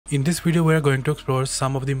In this video, we are going to explore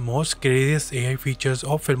some of the most craziest AI features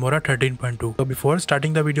of Filmora 13.2. So before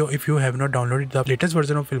starting the video, if you have not downloaded the latest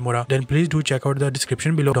version of Filmora, then please do check out the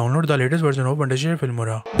description below. Download the latest version of Wondershare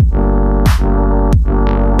Filmora.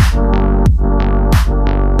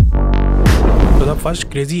 So the first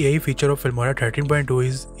crazy AI feature of Filmora 13.2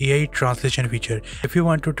 is AI translation feature. If you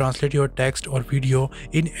want to translate your text or video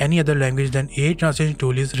in any other language, then AI translation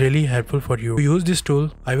tool is really helpful for you. To use this tool,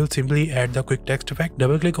 I will simply add the quick text effect,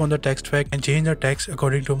 double click on the text effect and change the text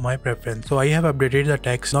according to my preference. So I have updated the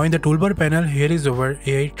text. Now in the toolbar panel, here is our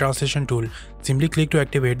AI translation tool. Simply click to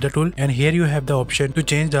activate the tool, and here you have the option to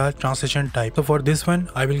change the translation type. So for this one,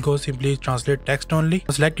 I will go simply translate text only.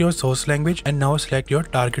 Select your source language and now select your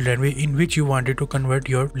target language in which you wanted to convert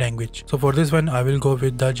your language. So for this one, I will go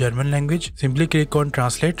with the German language. Simply click on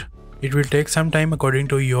translate. It will take some time according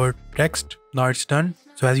to your text. Now it's done.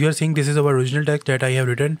 So as you are seeing, this is our original text that I have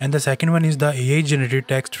written, and the second one is the AI generated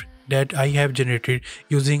text that I have generated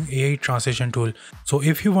using AI translation tool. So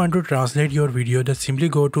if you want to translate your video, then simply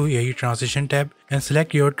go to AI translation tab and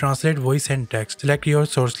select your translate voice and text. Select your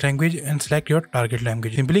source language and select your target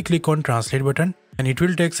language. Simply click on translate button and it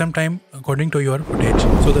will take some time according to your footage.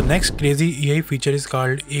 So the next crazy AI feature is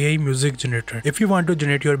called AI music generator. If you want to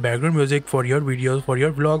generate your background music for your videos, for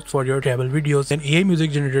your vlogs, for your travel videos, then AI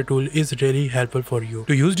music generator tool is really helpful for you.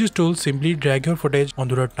 To use this tool, simply drag your footage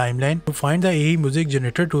onto the timeline. To find the AI music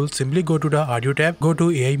generator tool, simply go to the audio tab, go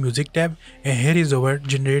to AI music tab, and here is our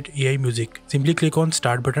generate AI music. Simply click on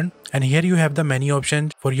start button, and here you have the many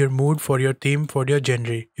options for your mood, for your theme, for your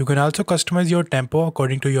genre. You can also customize your tempo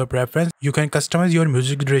according to your preference. You can customize your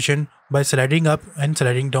music duration by sliding up and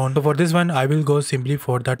sliding down. So for this one, I will go simply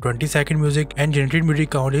for the 20-second music, and generated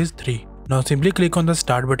music count is 3. Now simply click on the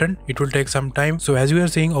start button. It will take some time. So as we are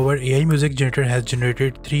seeing, our AI music generator has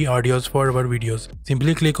generated 3 audios for our videos.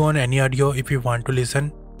 Simply click on any audio if you want to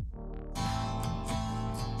listen.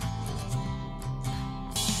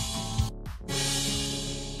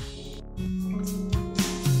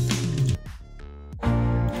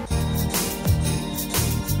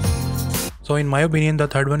 So in my opinion, the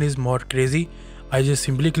third one is more crazy. I just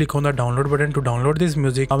simply click on the download button to download this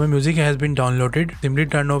music. Now my music has been downloaded. Simply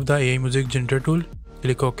turn off the AI music generator tool,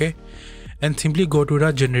 click OK, and simply go to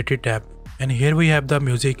the generated tab. And here we have the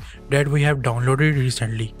music that we have downloaded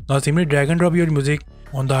recently. Now simply drag and drop your music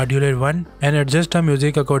on the audio layer 1 and adjust the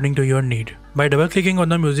music according to your need. By double clicking on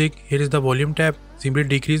the music, here is the volume tab. Simply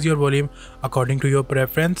decrease your volume according to your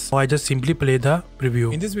preference. Now I just simply play the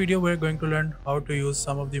preview. In this video, we are going to learn how to use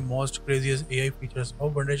some of the most craziest AI features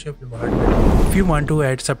of Wondershare Filmora. If you want to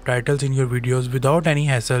add subtitles in your videos without any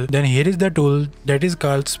hassle, then here is the tool that is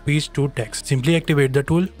called speech to text. Simply activate the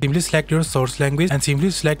tool, simply select your source language and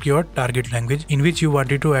simply select your target language in which you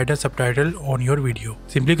wanted to add a subtitle on your video.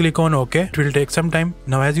 Simply click on OK. It will take some time.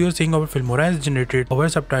 Now as you are seeing, our Filmora has generated our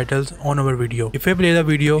subtitles on our video. If I play the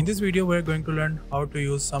video, in this video we are going to learn how to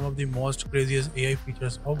use some of the most craziest AI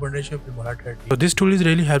features of Wondershare Filmora 13. So this tool is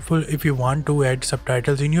really helpful if you want to add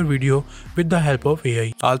subtitles in your video with the help of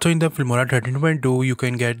AI. Also in the Filmora 13.2, you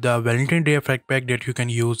can get the Valentine's Day effect pack that you can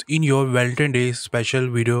use in your Valentine's Day special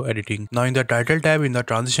video editing. Now in the title tab, in the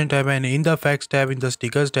transition tab, and in the effects tab, in the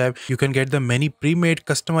stickers tab, you can get the many pre-made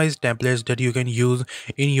customized templates that you can use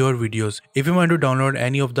in your videos. If you want to download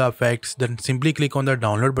any of the effects, then simply click on the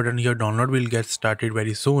download button. Your download will get started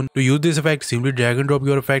very soon. To use this effect, simply drag and drop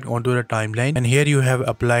your effect onto the timeline, and here you have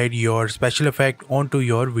applied your special effect onto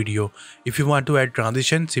your video. If you want to add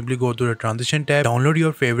transition, simply go to the transition tab, download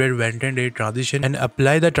your favorite Valentine's Day transition and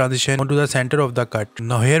apply the transition onto the center of the cut.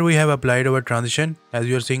 Now here we have applied our transition. As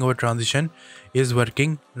you are seeing, our transition is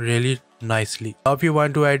working really nicely. Now if you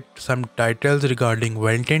want to add some titles regarding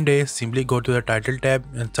Valentine's Day, simply go to the title tab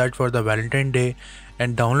and search for the Valentine's Day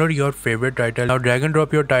and download your favorite title. Now drag and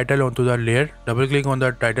drop your title onto the layer, double click on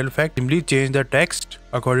the title effect, simply change the text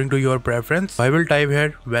according to your preference. I will type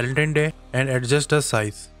here Valentine's Day and adjust the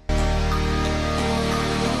size.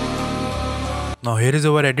 Now here is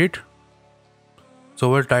our edit.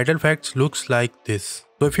 So our title effects looks like this.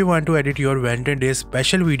 So if you want to edit your Valentine's Day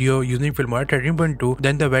special video using Filmora 13.2,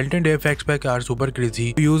 then the Valentine's Day effects pack are super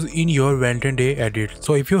crazy to use in your Valentine's Day edit.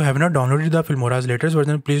 So if you have not downloaded the Filmora's latest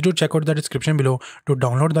version, please do check out the description below to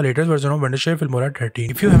download the latest version of Wondershare Filmora 13.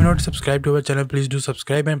 If you have not subscribed to our channel, please do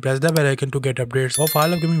subscribe and press the bell icon to get updates of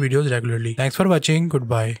all upcoming videos regularly. Thanks for watching.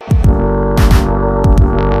 Goodbye.